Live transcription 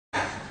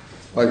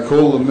I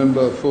call the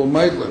member for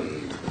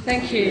Maitland.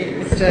 Thank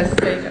you,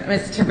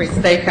 Mr Temporary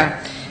Speaker.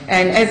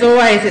 And as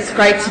always, it's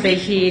great to be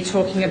here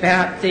talking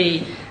about the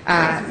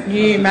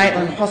new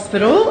Maitland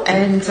Hospital,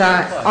 and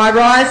I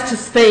rise to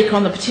speak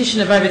on the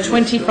petition of over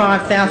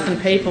 25,000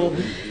 people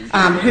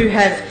who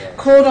have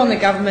called on the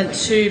government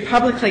to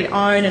publicly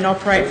own and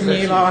operate the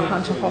new Lower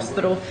Hunter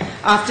Hospital.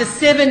 After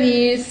 7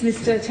 years,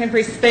 Mr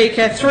Temporary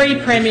Speaker,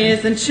 3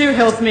 premiers and 2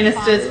 health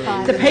ministers,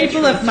 the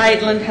people of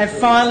Maitland have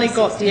finally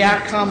got the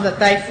outcome that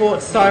they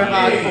fought so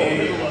hard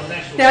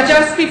for. Now,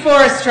 just before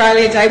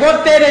Australia Day,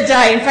 what better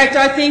day? In fact,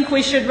 I think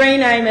we should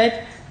rename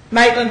it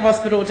Maitland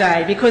Hospital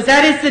Day, because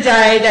that is the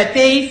day that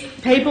these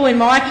people in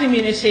my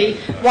community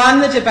won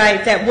the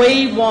debate that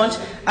we want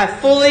a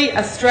fully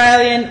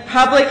Australian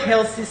public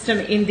health system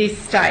in this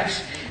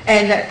state.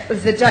 And that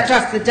was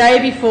just the day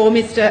before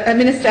Minister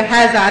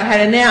Hazzard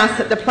had announced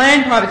that the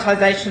planned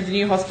privatisation of the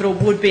new hospital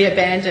would be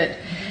abandoned.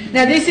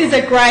 Now, this is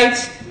a great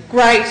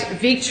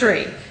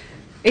victory.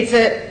 It's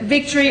a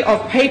victory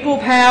of people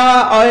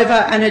power over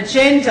an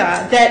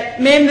agenda that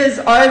members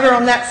over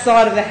on that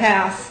side of the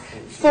House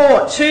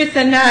fought tooth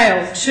and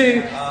nail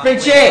to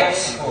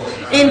reject.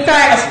 In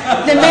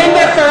fact, the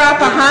member for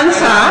Upper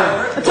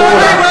Hunter, it's all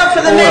very well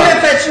for the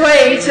member for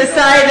Tweed to say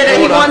that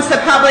he wants a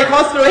public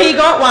hospital. He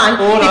got one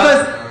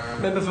because...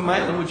 Member for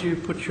Maitland, would you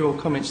put your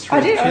comments through?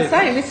 I did. I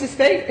was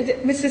saying,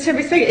 Mr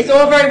Temporary Speaker, it's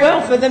all very well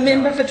for the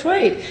member for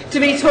Tweed to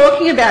be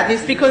talking about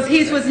this because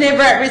his was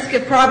never at risk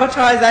of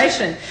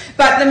privatisation.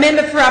 But the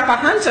member for Upper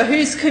Hunter,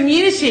 whose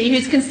community,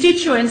 whose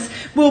constituents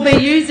will be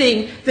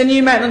using the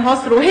new Maitland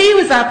Hospital, he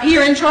was up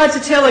here and tried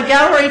to tell a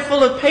gallery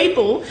full of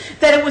people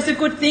that it was a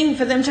good thing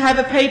for them to have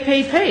a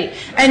PPP.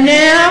 And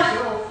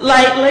now,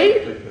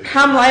 lately,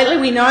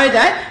 we know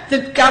that the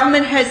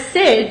government has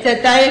said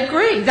that they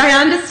agree. They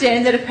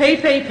understand that a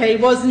PPP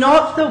was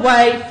not the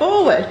way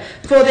forward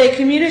for their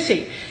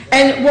community.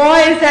 And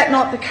why is that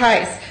not the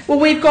case? Well,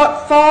 we've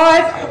got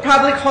 5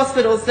 public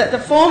hospitals that the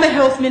former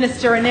health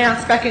minister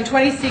announced back in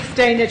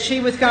 2016 that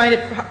she was going to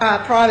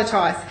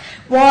privatise.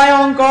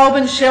 Wyong,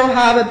 Goulburn,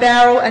 Shellharbour,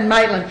 Bowral and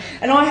Maitland.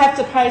 And I have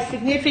to pay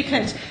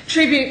significant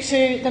tribute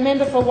to the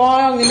member for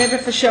Wyong, the member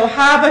for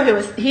Shellharbour, who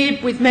is here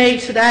with me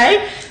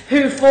today,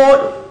 who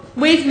fought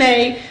with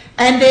me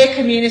and their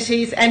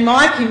communities and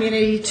my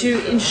community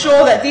to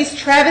ensure that this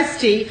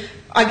travesty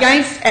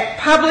against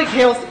public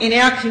health in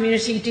our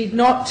community did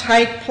not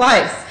take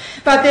place.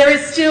 But there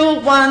is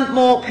still one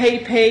more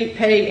PPP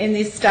in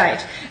this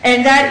state,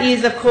 and that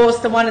is, of course,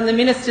 the one in the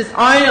minister's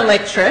own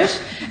electorate,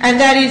 and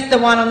that is the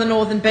one on the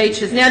Northern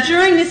Beaches. Now,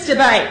 during this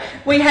debate,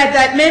 we had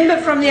that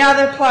member from the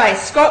other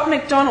place, Scott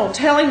McDonald,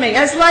 telling me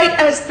as late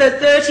as the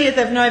 30th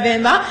of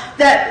November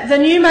that the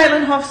new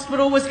Maitland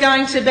Hospital was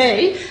going to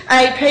be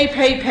a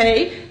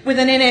PPP with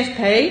an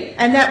NFP,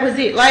 and that was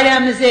it. Lay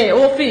down misère,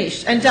 all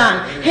finished and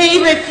done. He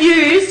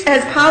refused,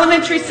 as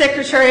Parliamentary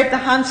Secretary of the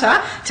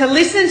Hunter, to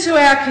listen to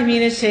our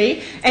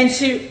community and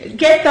to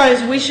get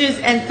those wishes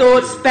and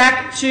thoughts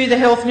back to the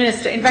Health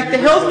Minister. In fact, the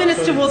Health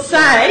Minister will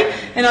say,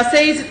 and I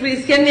see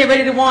he's getting there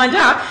ready to wind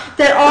up,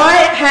 that I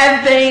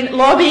have been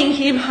lobbying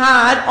him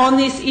hard on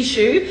this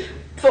issue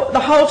for the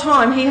whole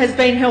time he has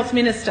been Health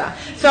Minister.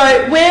 So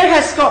where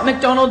has Scott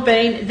McDonald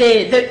been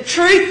there? The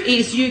truth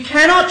is you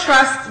cannot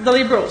trust the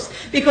Liberals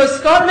because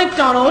Scott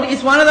McDonald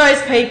is one of those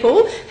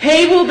people.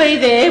 He will be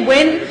there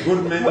when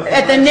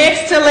at the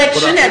next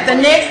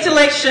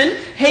election,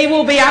 he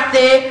will be up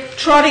there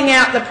trotting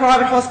out the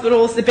private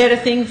hospitals, the better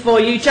thing for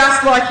you,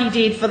 just like he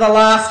did for the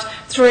last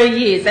 3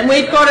 years. And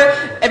we've got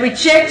to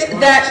reject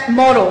that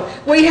model.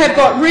 We have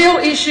got real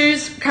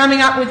issues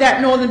coming up with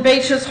that Northern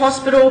Beaches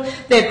Hospital.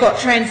 They've got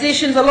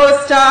transitions. A lot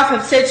of staff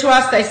have said to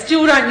us they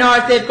still don't know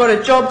if they've got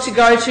a job to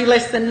go to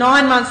less than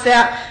 9 months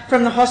out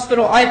from the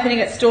hospital opening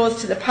its doors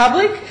to the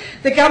public.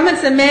 The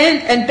government's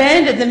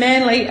abandoned the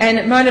Manly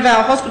and Mona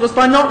Vale hospitals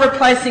by not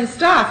replacing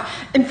staff.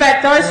 In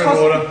fact, those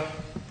hospitals...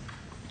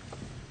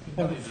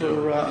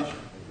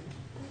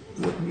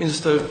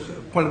 Minister,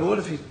 point of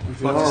order, if you'd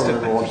like to step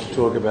back. Wants to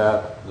talk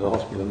about the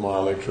hospital in my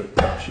electorate,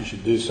 she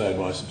should do so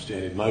by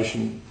substantive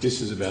motion.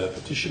 This is about a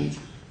petition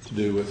to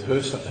do with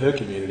her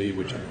community,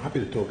 which I'm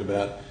happy to talk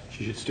about.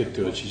 She should stick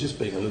to it. She's just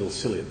being a little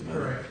silly at the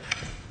moment.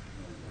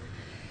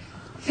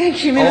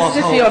 Thank you,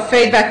 Minister, for your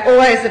feedback.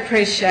 Always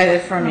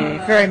appreciated from you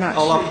very much.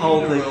 I'll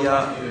uphold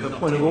the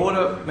point of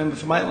order. Member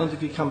for Maitland,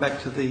 if you come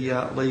back to the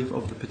leave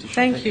of the petition.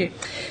 Thank you.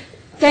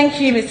 Thank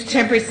you, Mr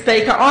Temporary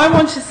Speaker. I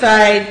want to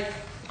say,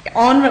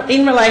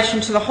 in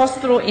relation to the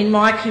hospital in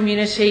my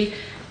community,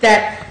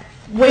 that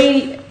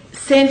we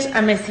sent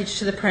a message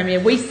to the Premier.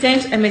 We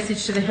sent a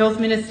message to the Health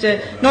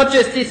Minister, not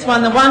just this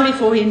one, the one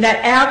before him,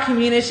 that our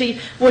community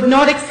would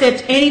not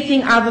accept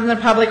anything other than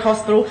a public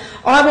hospital.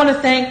 I want to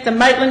thank the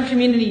Maitland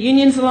Community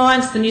Unions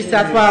Alliance, the New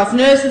South Wales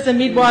Nurses and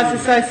Midwives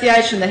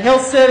Association, the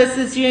Health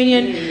Services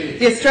Union,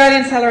 the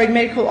Australian Salaried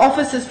Medical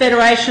Officers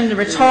Federation, the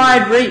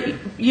Retired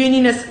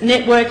Unionist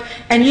Network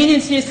and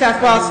Unions New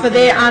South Wales for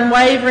their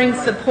unwavering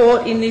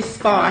support in this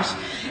fight.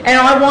 And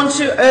I want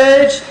to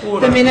urge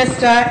the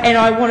Minister and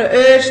I want to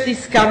urge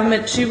this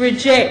government to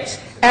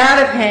reject,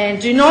 out of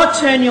hand, do not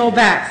turn your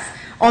backs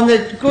on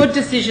the good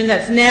decision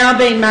that's now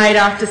been made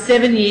after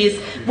 7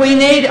 years. We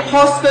need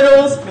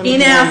hospitals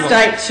in our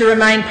state to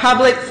remain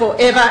public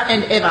forever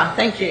and ever.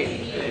 Thank you.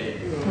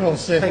 Well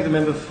said. Thank the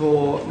member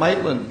for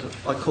Maitland.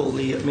 I call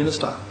the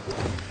Minister.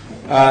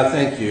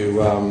 Thank you,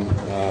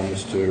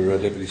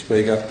 Mr Deputy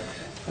Speaker.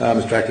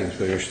 Mr Acting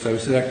Speaker, I should say.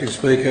 Mr Acting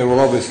Speaker, well,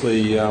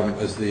 obviously,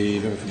 as the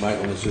member for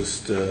Maitland has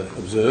just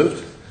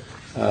observed,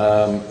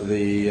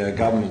 the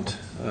government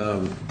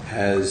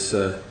has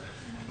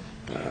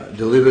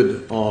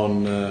delivered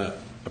on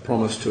a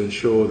promise to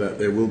ensure that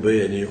there will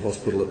be a new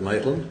hospital at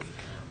Maitland.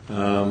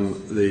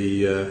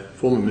 The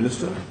former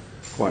minister,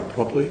 quite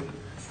properly,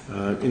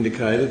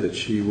 indicated that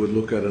she would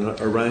look at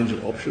a range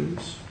of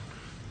options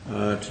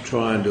to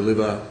try and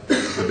deliver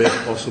the best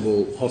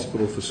possible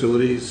hospital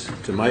facilities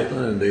to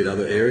Maitland and indeed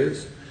other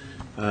areas.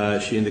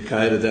 She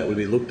indicated that would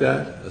be looked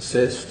at,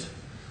 assessed.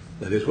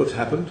 That is what's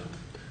happened.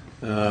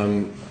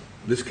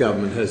 This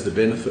government has the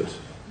benefit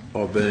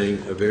of being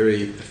a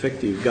very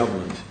effective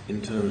government in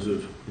terms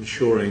of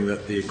ensuring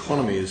that the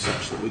economy is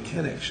such that we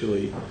can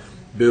actually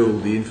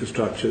build the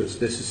infrastructure that's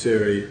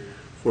necessary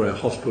for our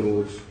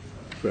hospitals,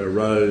 for our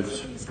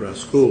roads, for our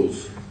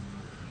schools.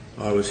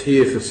 I was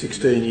here for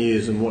 16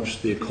 years and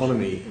watched the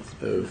economy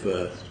of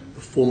the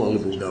former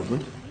Liberal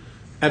government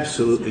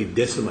absolutely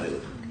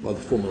decimated by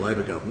the former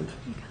Labor government.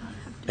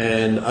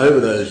 And over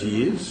those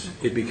years,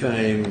 it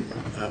became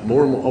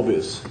more and more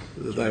obvious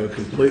that they were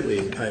completely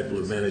incapable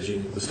of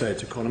managing the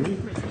state's economy.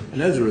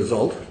 And as a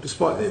result,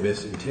 despite their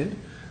best intent,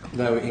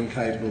 they were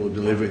incapable of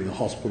delivering the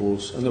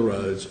hospitals and the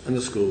roads and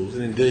the schools.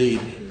 And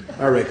indeed,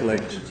 I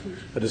recollect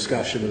a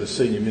discussion with a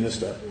senior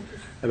minister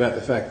about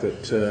the fact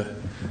that,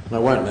 and I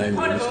won't name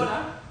the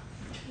minister.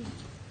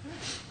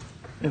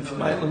 And for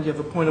Maitland, you have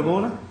a point of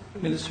order?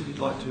 Minister, if you'd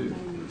like to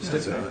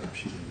step back.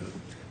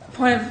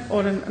 Point of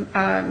order,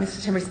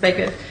 Mr Temporary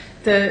Speaker.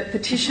 The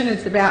petition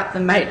is about the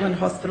Maitland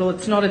Hospital.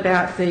 It's not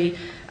about the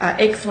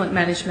excellent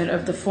management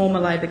of the former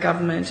Labor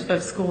government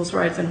of schools,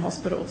 roads and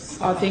hospitals.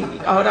 I think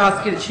I would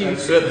ask you to...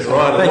 That's certainly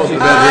right. It wasn't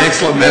about the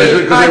excellent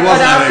management because there was no excellent management.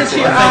 I'd ask that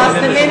you ask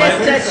the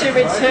Minister to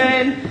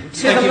return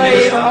to the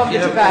lead of the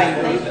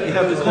debate. You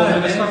have the floor,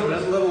 Minister.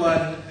 Let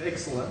alone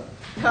excellent.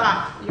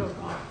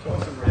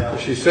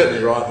 She's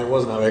certainly right. There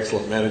was no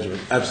excellent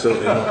management.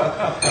 Absolutely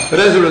not. But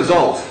as a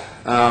result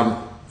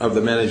of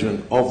the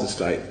management of the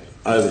state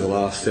over the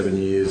last 7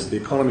 years, the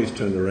economy's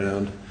turned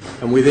around,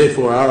 and we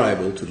therefore are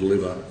able to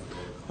deliver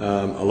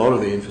a lot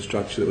of the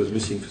infrastructure that was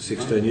missing for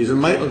 16 years.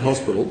 And Maitland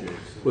Hospital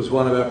was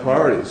one of our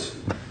priorities.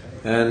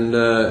 And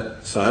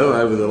so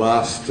over the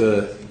last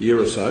year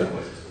or so,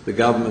 the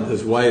government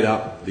has weighed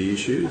up the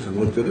issues and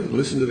looked at it,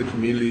 listened to the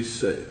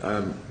community's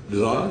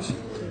desires,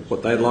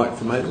 what they'd like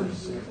for Maitland.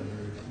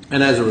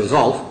 And as a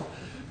result,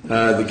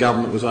 the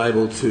government was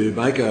able to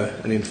make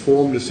an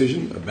informed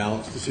decision, a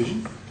balanced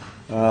decision,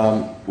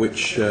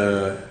 which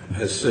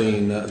has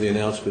seen the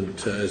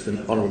announcement, as the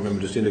honourable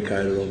member just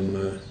indicated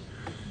on,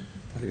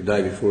 I think the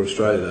day before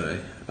Australia Day,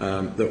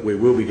 that we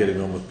will be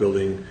getting on with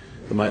building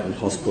the Maitland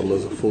Hospital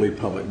as a fully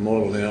public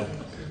model. Now,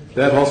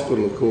 that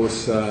hospital, of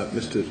course,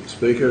 Mr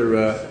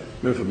Speaker,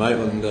 member for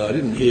Maitland, I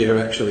didn't hear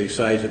her actually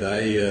say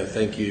today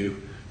thank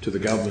you to the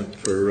government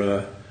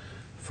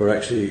for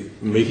actually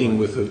meeting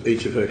with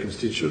each of her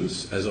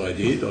constituents, as I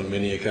did on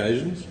many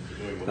occasions.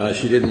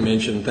 She didn't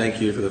mention thank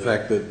you for the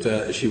fact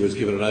that she was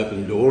given an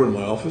open door in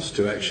my office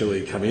to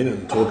actually come in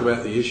and talk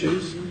about the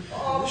issues.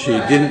 She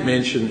didn't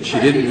mention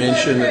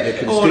that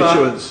the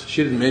constituents.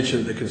 She didn't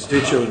mention that the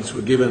constituents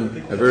were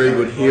given a very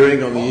good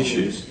hearing on the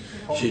issues.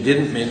 She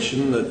didn't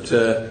mention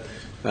that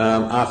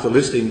after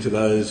listening to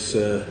those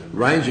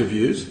range of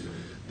views,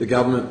 the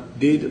government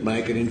did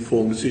make an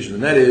informed decision,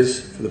 and that is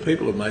for the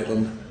people of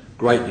Maitland.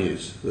 Great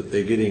news that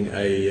they're getting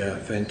a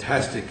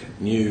fantastic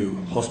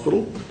new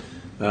hospital,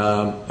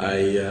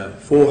 a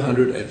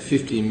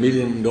 $450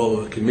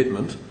 million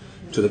commitment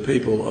to the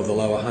people of the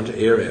Lower Hunter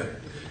area.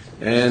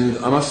 And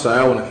I must say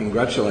I want to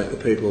congratulate the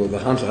people of the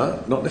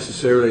Hunter, not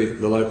necessarily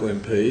the local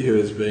MP who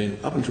has been,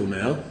 up until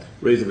now,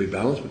 reasonably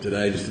balanced, but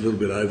today just a little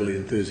bit overly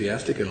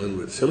enthusiastic and a little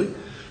bit silly.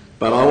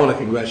 But I want to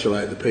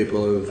congratulate the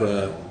people of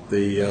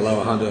the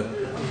Lower Hunter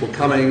for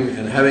coming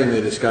and having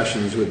their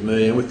discussions with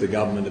me and with the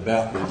government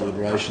about the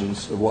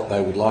deliberations of what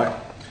they would like.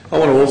 I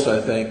want to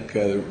also thank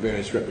the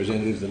various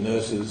representatives, the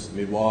nurses, the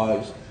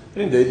midwives,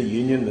 and indeed the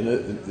union,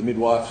 the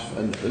midwives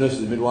and the nurses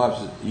and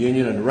midwives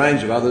union, and a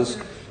range of others,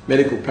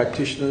 medical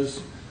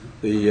practitioners,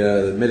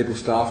 the medical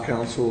staff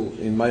council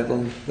in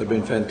Maitland. They've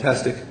been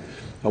fantastic.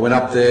 I went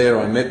up there,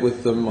 I met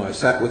with them, I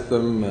sat with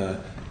them,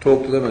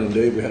 talked to them, and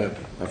indeed we had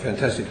a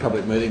fantastic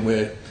public meeting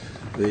where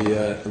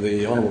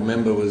the honourable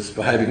member was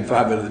behaving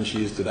far better than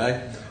she is today,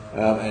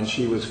 and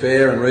she was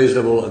fair and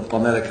reasonable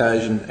on that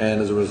occasion,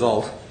 and as a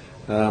result,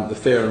 the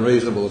fair and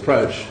reasonable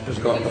approach has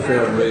got a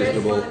fair and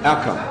reasonable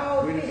outcome.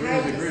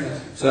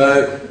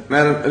 So,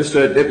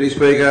 Mr Deputy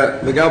Speaker,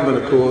 the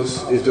government, of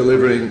course, is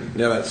delivering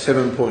now about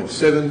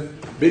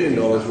 $7.7 billion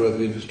worth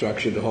of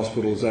infrastructure to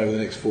hospitals over the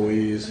next 4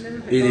 years.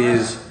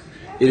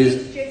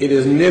 It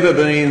has never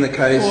been the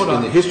case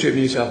in the history of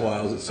New South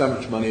Wales that so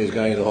much money is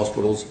going into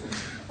hospitals.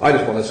 I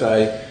just want to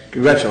say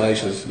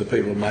congratulations to the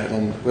people of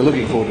Maitland. We're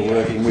looking forward to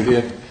working with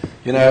you.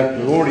 You know,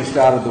 we've already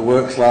started the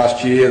works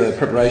last year, the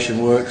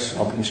preparation works.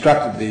 I've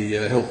instructed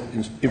the health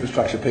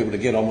infrastructure people to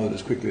get on with it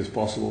as quickly as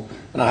possible,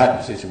 and I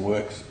hope to see some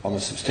works on the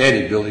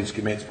substantive buildings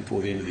commence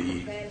before the end of the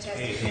year.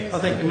 I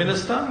thank the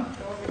Minister.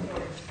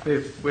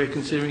 We're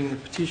considering the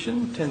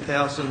petition,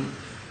 10,000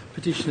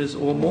 petitioners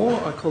or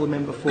more. I call the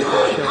member for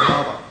Shell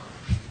Harbour.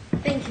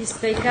 Thank you,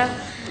 Speaker.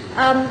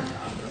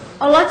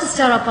 I'd like to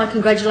start off by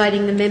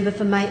congratulating the member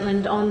for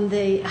Maitland on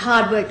the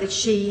hard work that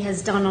she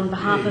has done on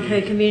behalf of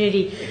her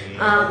community.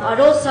 I'd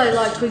also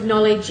like to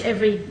acknowledge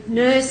every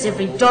nurse,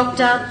 every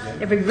doctor,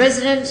 every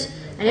resident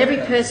and every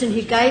person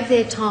who gave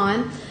their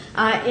time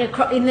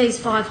in these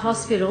 5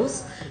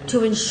 hospitals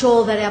to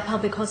ensure that our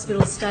public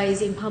hospital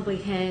stays in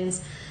public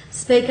hands.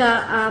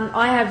 Speaker,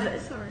 I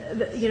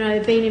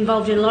have been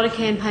involved in a lot of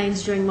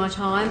campaigns during my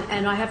time,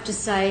 and I have to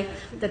say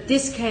that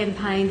this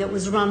campaign that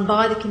was run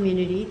by the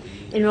community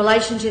in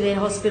relation to their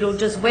hospital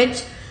just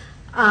went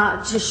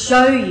to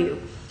show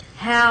you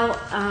how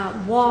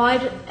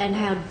wide and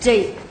how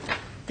deep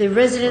the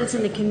residents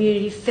and the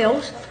community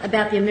felt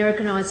about the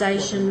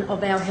Americanisation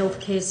of our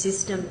healthcare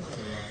system.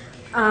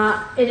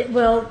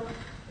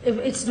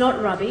 It's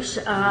not rubbish.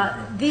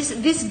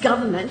 This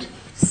government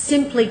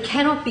simply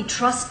cannot be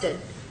trusted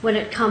when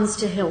it comes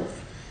to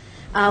health,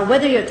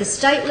 whether you're at the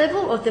state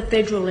level or at the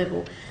federal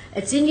level.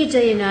 It's in your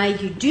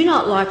DNA. You do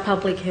not like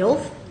public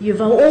health.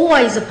 You've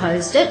always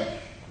opposed it.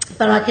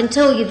 But I can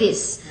tell you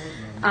this.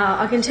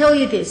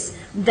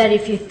 That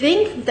if you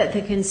think that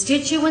the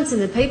constituents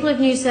and the people of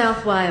New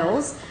South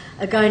Wales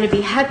are going to be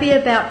happy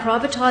about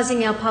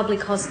privatising our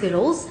public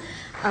hospitals,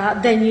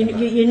 then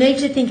you need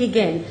to think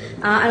again.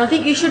 And I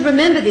think you should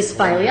remember this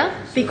failure,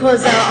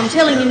 because I'm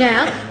telling you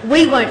now,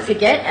 we won't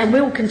forget, and we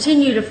will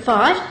continue to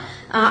fight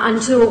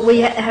until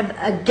we have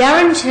a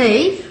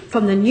guarantee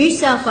from the New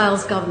South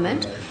Wales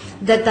government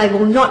that they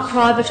will not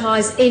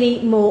privatise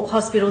any more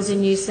hospitals in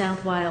New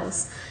South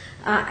Wales.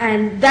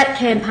 And that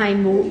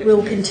campaign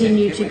will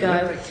continue to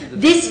go.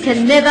 This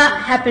can never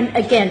happen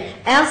again.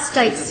 Our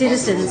state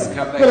citizens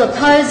will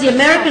oppose the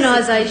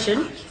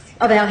Americanisation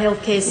of our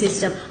healthcare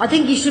system. I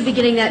think you should be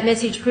getting that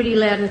message pretty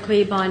loud and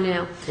clear by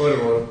now. Point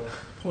of order.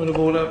 Point of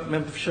order,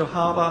 member for Shell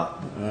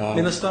Harbour.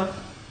 Minister.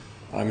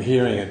 I'm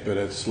hearing it, but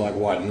it's like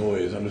white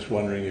noise. I'm just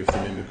wondering if the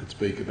member could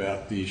speak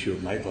about the issue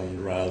of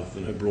Maitland rather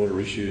than her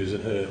broader issues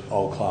and her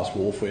old-class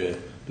warfare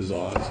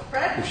desires.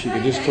 If she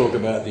could just talk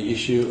about the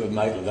issue of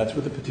Maitland. That's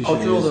what the petition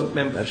I'll draw is. the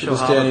member That's for what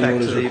the Shell Harbour standing back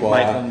orders to the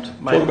require. Maitland.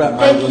 Talk about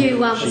Thank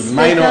Maitland. you, She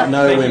may Speaker. not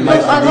know where Maitland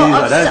is. I don't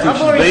think I've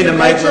she's already been to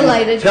Maitland.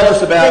 congratulated Tell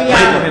us about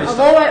Maitland.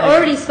 I've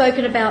already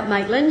spoken about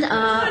Maitland.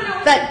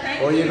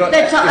 Well, you got.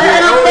 And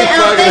I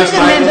thank the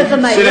member for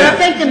Maitland. I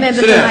thank the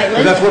member for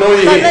Maitland. That's what all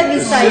you But hear. let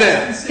me say,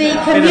 Sit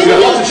the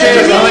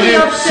community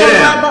of Shell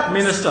Harbour.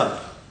 Minister.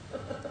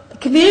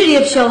 The community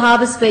of Shell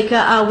Harbour,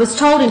 Speaker, was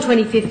told in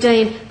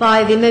 2015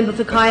 by the member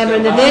for Kiama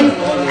and the then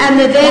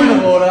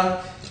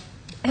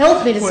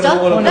Health Minister.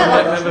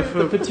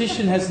 The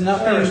petition has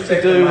nothing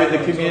to do with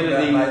the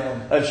community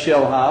of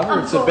Shell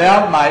Harbour. It's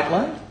about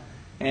Maitland.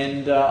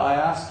 And I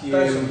ask you,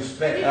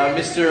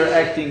 Mr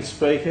Acting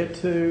Speaker,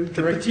 to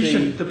direct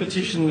The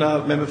petition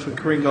member for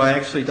Ku-ring-gai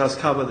actually does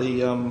cover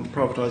the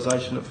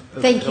privatisation of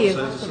Thank health you.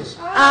 services.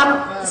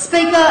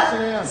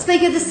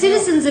 Speaker, the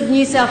citizens of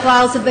New South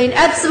Wales have been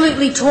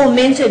absolutely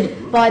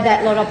tormented by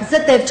that lot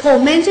opposite. They've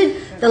tormented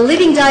the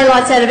living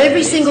daylights out of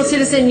every single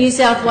citizen in New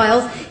South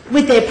Wales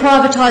with their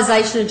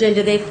privatisation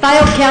agenda, their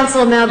failed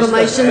council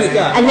amalgamations,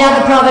 and now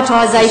the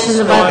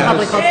privatisation of our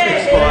public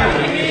hospitals.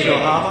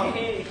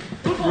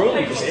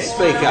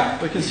 Speaker.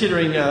 We're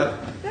considering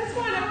That's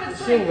why I'm not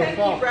saying thank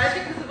you,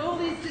 Brad, because of all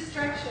these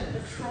distractions.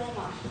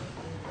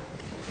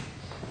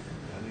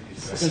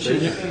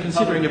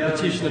 considering a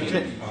petition of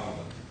 10.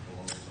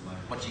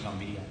 Watching on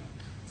video.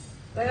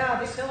 They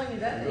are, they're telling you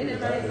that. The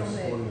NMA's on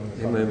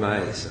there.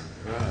 MMAs,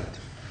 right.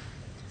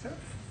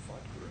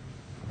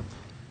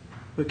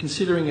 We're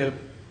considering a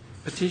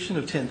petition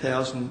of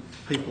 10,000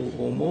 people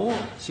or more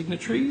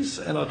signatories,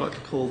 and I'd like to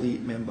call the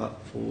member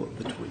for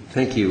the tweet.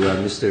 Thank you,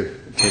 Mr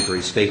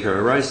Temporary Speaker. I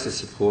rise to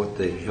support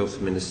the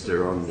Health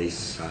Minister on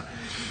this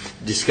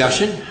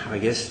discussion,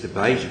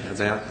 debate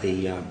about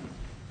the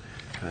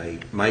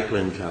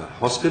Maitland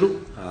Hospital.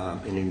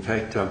 And in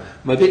fact, I'm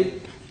a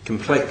bit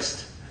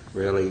complexed,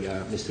 really,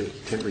 Mr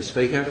Temporary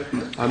Speaker.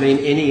 I mean,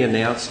 any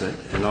announcement,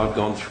 and I've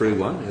gone through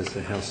one, as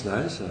the House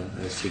knows,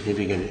 a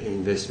significant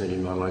investment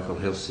in my local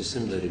health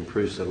system that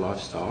improves their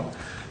lifestyle,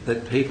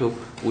 that people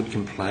would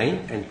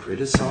complain and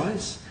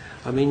criticise.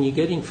 I mean, you're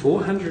getting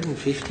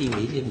 $450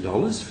 million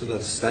for the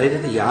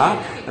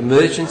state-of-the-art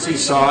emergency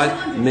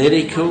side,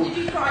 medical.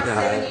 Look,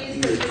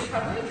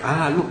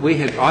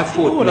 I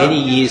fought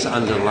many years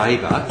under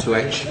Labor to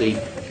actually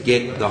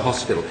get the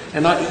hospital.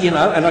 And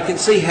I can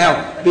see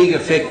how big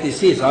effect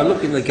this is. I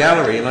look in the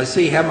gallery and I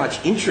see how much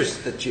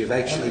interest that you've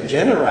actually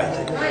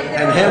generated,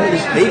 and how many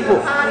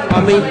people.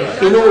 I mean,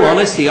 in all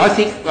honesty, I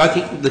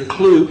think the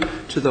clue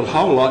to the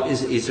whole lot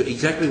is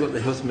exactly what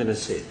the Health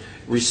Minister said: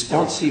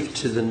 responsive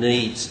to the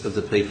needs of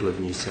the people of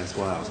New South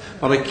Wales.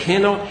 But I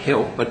cannot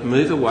help but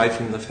move away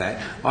from the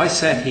fact I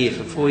sat here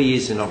for 4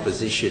 years in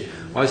opposition.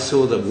 I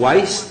saw the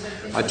waste.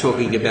 I'm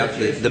talking about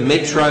the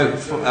Metro,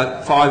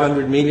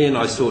 500 million.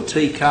 I saw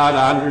T-Card,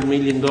 $100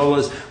 million.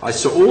 I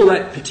saw all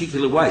that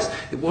particular waste.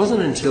 It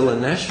wasn't until a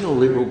national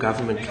Liberal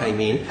government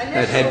came in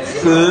that had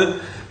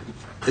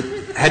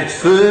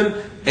firm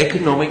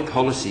economic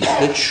policies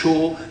that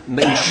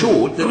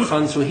ensured that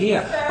funds were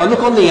here. I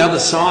look on the other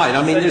side.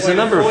 I mean, there's a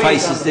number of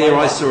faces there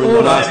I saw in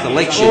the last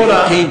election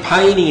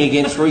campaigning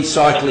against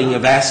recycling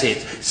of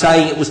assets,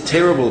 saying it was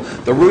terrible,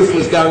 the roof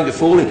was going to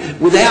fall in.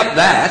 Without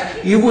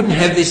that, you wouldn't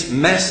have this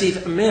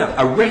massive amount,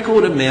 a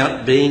record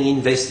amount being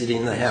invested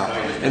in the health.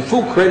 And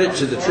full credit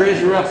to the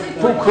Treasurer,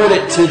 full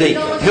credit to the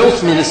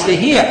Health Minister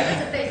here.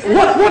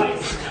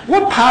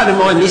 What part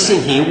am I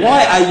missing here?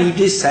 Why are you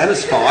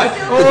dissatisfied?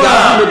 The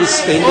government is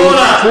spending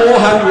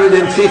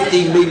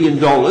 $450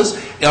 million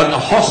on a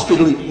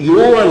hospital,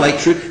 your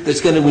electorate,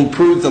 that's going to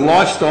improve the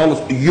lifestyle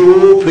of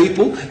your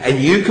people, and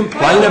you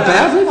complain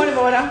about it? Point of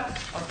order.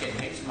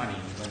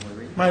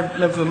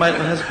 Member for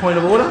Maitland has a point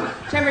of order.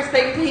 Chamber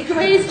Speaker, can he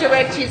please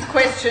direct his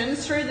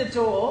questions through the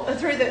door,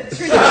 through the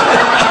chair,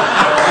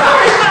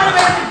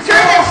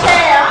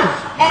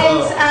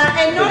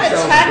 and not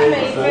attack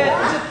me for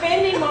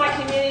defending my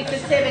community for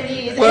 7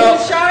 years. Well,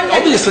 and showing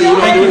obviously you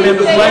want to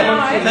Member for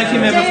Maitland. Thank you,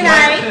 Member for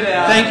Maitland.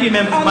 Thank you,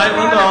 Member for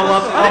Maitland.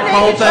 I'll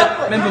hold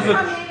that. Member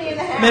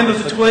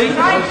for Tweed.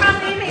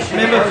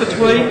 Member for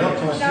Tweed.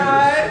 No.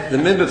 The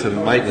member for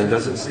Maitland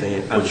doesn't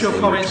understand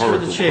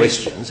rhetorical chair?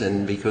 questions,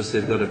 and because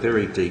they've got a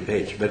very deep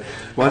edge. But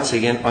once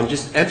again, I'm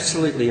just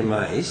absolutely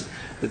amazed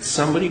that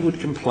somebody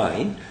would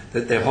complain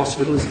that their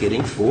hospital is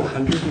getting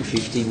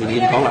 $450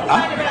 million.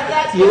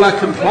 You are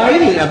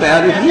complaining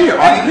about it here.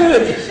 I've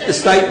heard the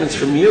statements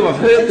from you. I've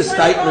heard the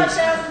statements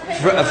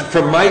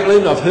from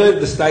Maitland. I've heard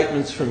the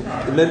statements from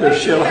the member of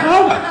Shell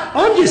Harbour.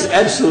 I'm just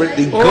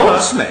absolutely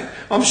gobsmacked.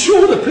 I'm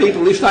sure the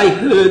people, if they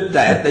heard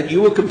that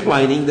you were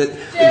complaining that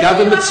the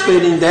government's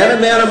spending that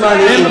amount of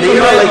money in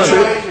their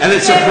electorate, and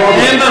it's a problem.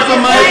 Member for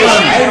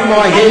Maitland. Hang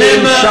my head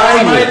in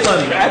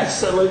shame.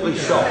 Absolutely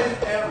shocked.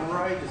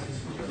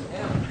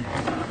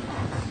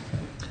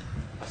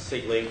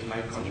 Seek leave to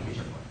make a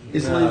contribution.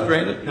 Is leave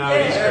granted? No,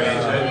 it is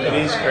granted. It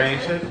is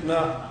granted.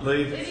 No,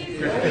 leave.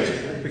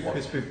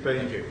 It's been.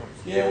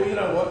 Yeah, well, you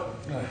know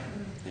what? No.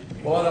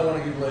 Well, I don't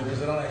want to give leave because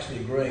they're not actually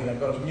agreeing. They've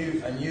got a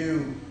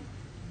new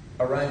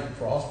arrangement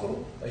for a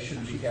hospital. They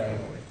shouldn't be carrying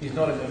on. He's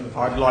not a member.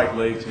 I'd like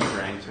leave to be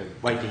granted.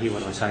 Wait to hear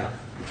what I say.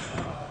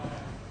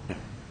 Yeah.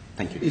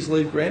 Thank you. Is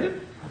leave granted?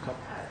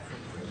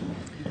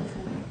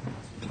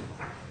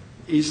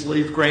 Is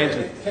leave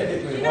granted?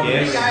 Technically,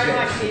 Yes.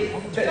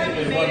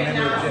 technically one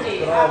member objects,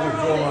 but I'll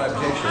withdraw my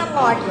objection.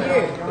 Unlike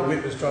you. The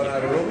whip was trying to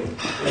overrule me.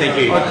 Thank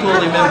you. I call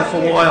him member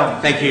for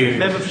Wyong. Thank you.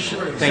 Member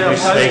for Thank you,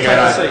 Speaker.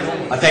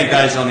 I thank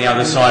those on the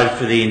other side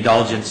for the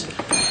indulgence.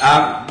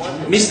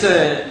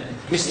 Mr.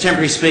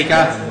 Temporary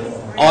Speaker,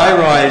 I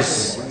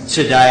rise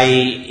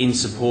today in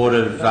support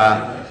of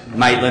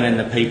Maitland and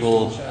the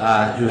people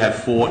who have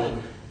fought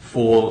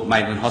for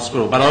Maitland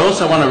Hospital. But I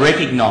also want to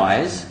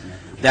recognise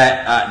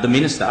that the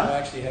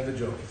Minister,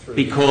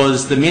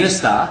 because the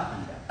Minister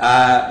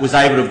was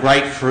able to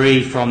break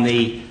free from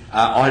the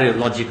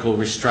ideological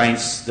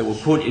restraints that were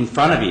put in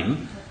front of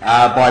him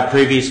by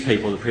previous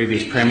people, the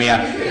previous Premier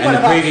and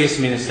the previous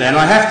Minister. And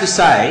I have to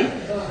say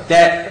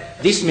that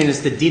this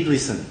Minister did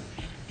listen.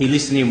 He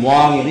listened in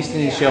Wyong, he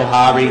listened in Shell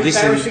Harbour, he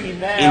listened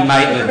in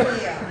Maitland.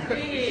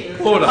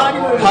 Order.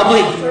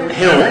 Public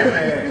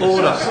health.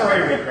 Order.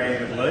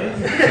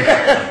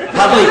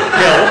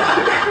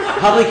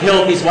 Public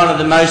health is one of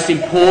the most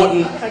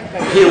important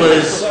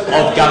pillars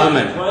of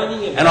government.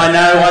 And I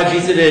know I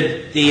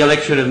visited the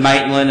electorate of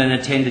Maitland and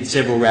attended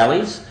several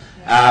rallies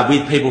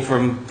with people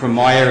from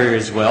my area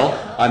as well.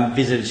 I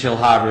visited Shell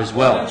Harbour as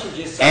well.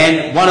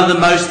 And one of the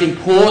most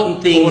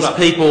important things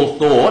people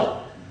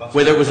thought,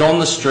 whether it was on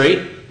the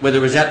street, whether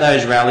it was at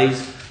those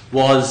rallies,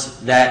 was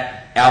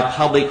that our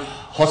public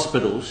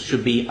hospitals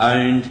should be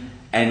owned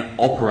and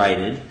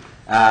operated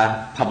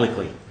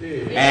publicly.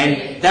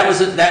 And that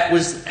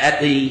was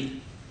at the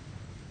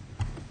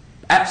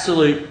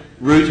absolute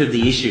root of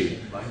the issue.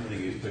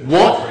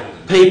 What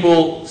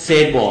people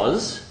said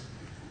was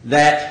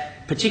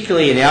that,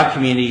 particularly in our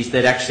communities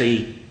that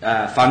actually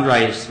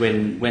fundraised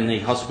when the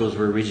hospitals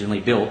were originally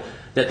built,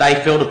 that they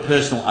felt a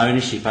personal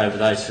ownership over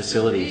those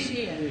facilities.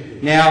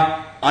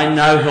 Now, I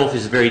know health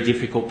is a very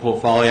difficult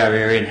portfolio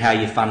area and how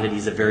you fund it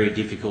is a very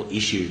difficult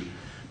issue.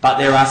 But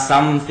there are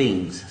some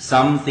things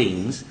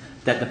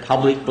that the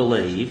public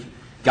believe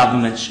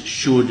governments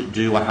should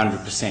do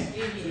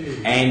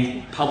 100%.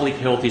 And public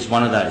health is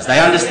one of those. They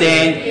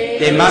understand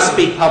there must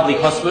be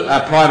private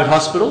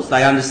hospitals,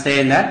 they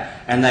understand that,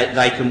 and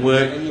they can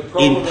work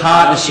in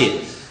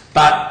partnership.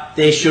 But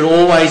there should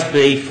always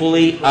be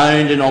fully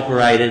owned and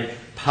operated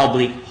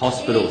public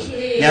hospitals.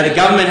 Now, the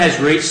government has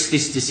reached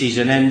this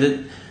decision,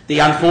 and the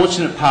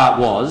unfortunate part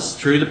was,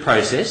 through the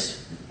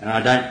process, and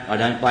I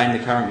don't blame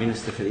the current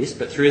minister for this,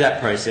 but through that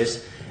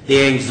process,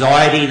 the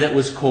anxiety that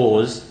was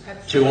caused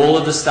to all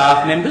of the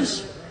staff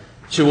members,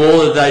 to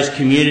all of those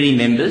community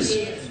members,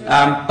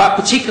 but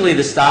particularly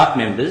the staff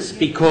members,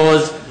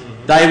 because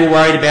they were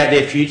worried about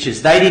their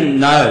futures. They didn't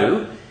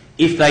know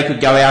if they could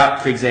go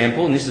out, for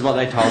example, and this is what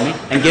they told me,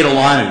 and get a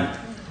loan.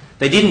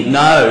 They didn't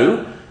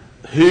know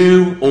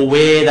who or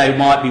where they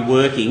might be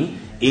working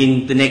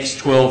in the next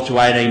 12 to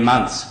 18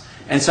 months.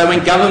 And so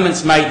when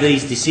governments make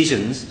these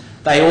decisions,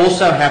 they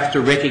also have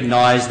to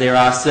recognise there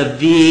are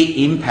severe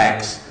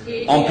impacts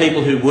on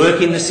people who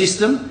work in the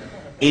system,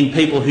 in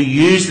people who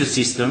use the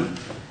system,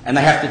 and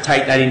they have to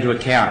take that into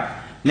account.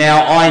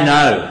 Now, I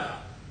know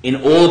in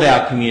all of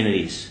our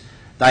communities,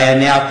 they are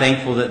now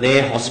thankful that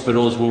their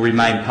hospitals will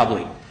remain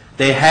public.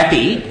 They're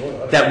happy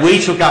that we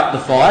took up the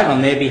fight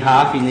on their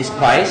behalf in this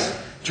place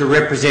to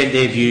represent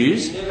their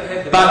views,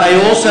 but they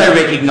also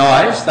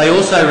recognise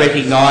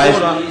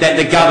that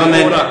the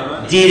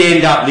government did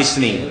end up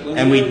listening,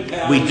 and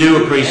we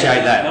do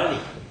appreciate that.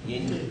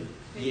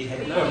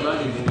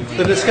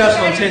 The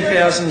discussion on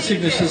 10,000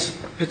 signatures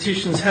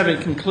petitions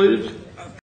having concluded,